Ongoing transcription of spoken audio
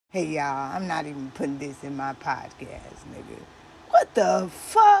Hey y'all, I'm not even putting this in my podcast, nigga. What the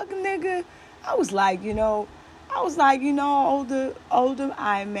fuck, nigga? I was like, older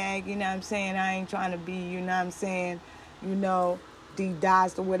iMac, you know what I'm saying? I ain't trying to be, you know what I'm saying,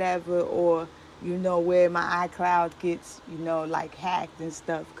 DDoS or whatever, or, where my iCloud gets, like hacked and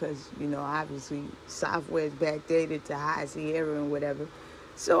stuff, because, obviously software is backdated to High Sierra and whatever.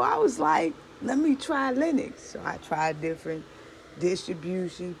 So I was like, let me try Linux. So I tried different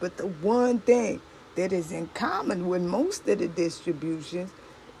distributions, but the one thing that is in common with most of the distributions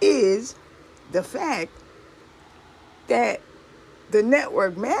is the fact that the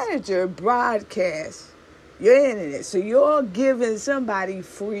network manager broadcasts your internet. So you're giving somebody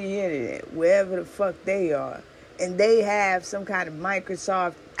free internet, wherever the fuck they are, and they have some kind of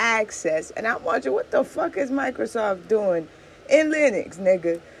Microsoft access. And I'm wondering, what the fuck is Microsoft doing in Linux,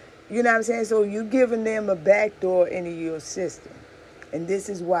 nigga? You know what I'm saying? So you giving them a backdoor into your system. And this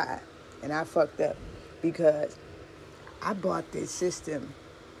is why. And I fucked up. Because I bought this system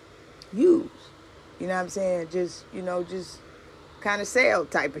used. You know what I'm saying? Just kind of sale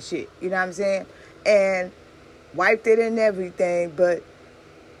type of shit. You know what I'm saying? And wiped it and everything. But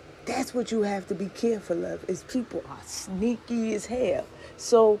that's what you have to be careful of. Is people are sneaky as hell.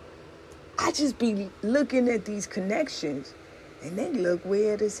 So I just be looking at these connections. And they look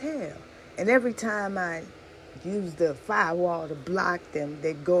weird as hell. And every time I use the firewall to block them,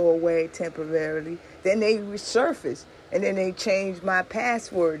 they go away temporarily. Then they resurface. And then they change my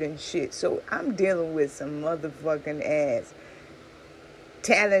password and shit. So I'm dealing with some motherfucking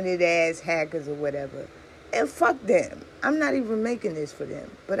talented ass hackers or whatever. And fuck them. I'm not even making this for them.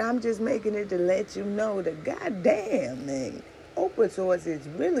 But I'm just making it to let you know that goddamn, man, open source is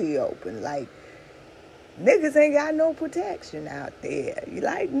really open. Like, niggas ain't got no protection out there. You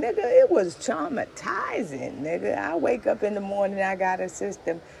like, nigga, it was traumatizing, nigga. I wake up in the morning, I got a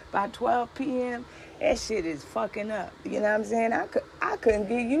system. By 12 p.m., that shit is fucking up. You know what I'm saying? I couldn't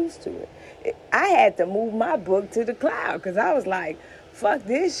get used to it. I had to move my book to the cloud because I was like, fuck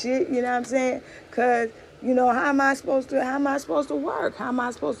this shit, you know what I'm saying? Because, how am I supposed to work? How am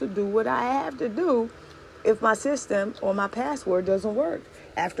I supposed to do what I have to do if my system or my password doesn't work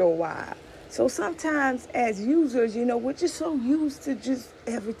after a while? So sometimes as users, we're just so used to just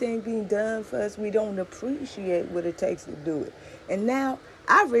everything being done for us, we don't appreciate what it takes to do it. And now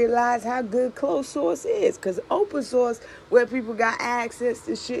I realize how good closed source is, because open source, where people got access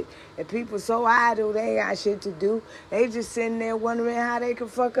to shit and people so idle, they ain't got shit to do. They just sitting there wondering how they can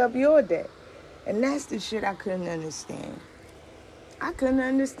fuck up your day. And that's the shit I couldn't understand. I couldn't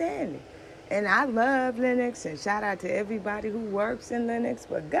understand it. And I love Linux, and shout out to everybody who works in Linux.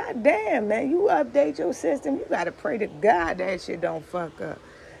 But goddamn, man, you update your system, you got to pray to God that shit don't fuck up.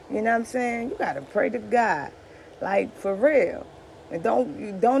 You know what I'm saying? You got to pray to God. Like, for real. And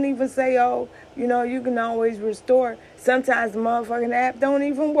don't even say, you can always restore. Sometimes the motherfucking app don't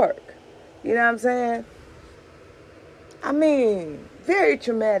even work. You know what I'm saying? I mean, very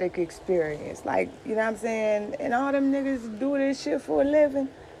traumatic experience. Like, you know what I'm saying? And all them niggas do this shit for a living.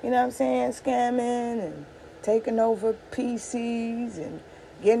 You know what I'm saying? Scamming and taking over PCs and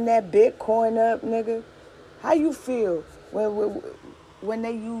getting that Bitcoin up, nigga. How you feel when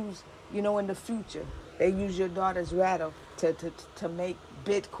they use, in the future, they use your daughter's rattle to make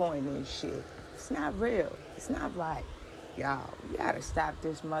Bitcoin and shit? It's not real. It's not right. Y'all, you gotta stop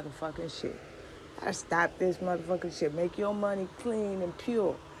this motherfucking shit. Gotta stop this motherfucking shit. Make your money clean and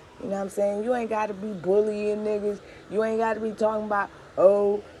pure. You know what I'm saying? You ain't gotta be bullying niggas. You ain't gotta be talking about, you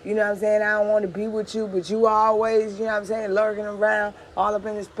know what I'm saying, I don't want to be with you, but you always, you know what I'm saying, lurking around, all up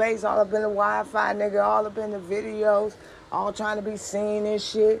in the space, all up in the Wi-Fi, nigga, all up in the videos, all trying to be seen and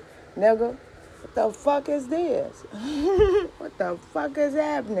shit, nigga. What the fuck is this? What the fuck is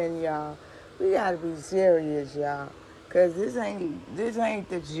happening, y'all? We gotta be serious, y'all, because this ain't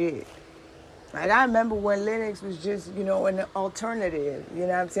the shit. Like, I remember when Linux was just, an alternative, you know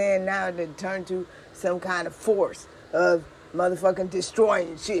what I'm saying? Now it turned to some kind of force of motherfucking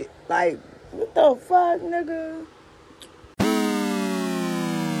destroying shit. Like, what the fuck, nigga?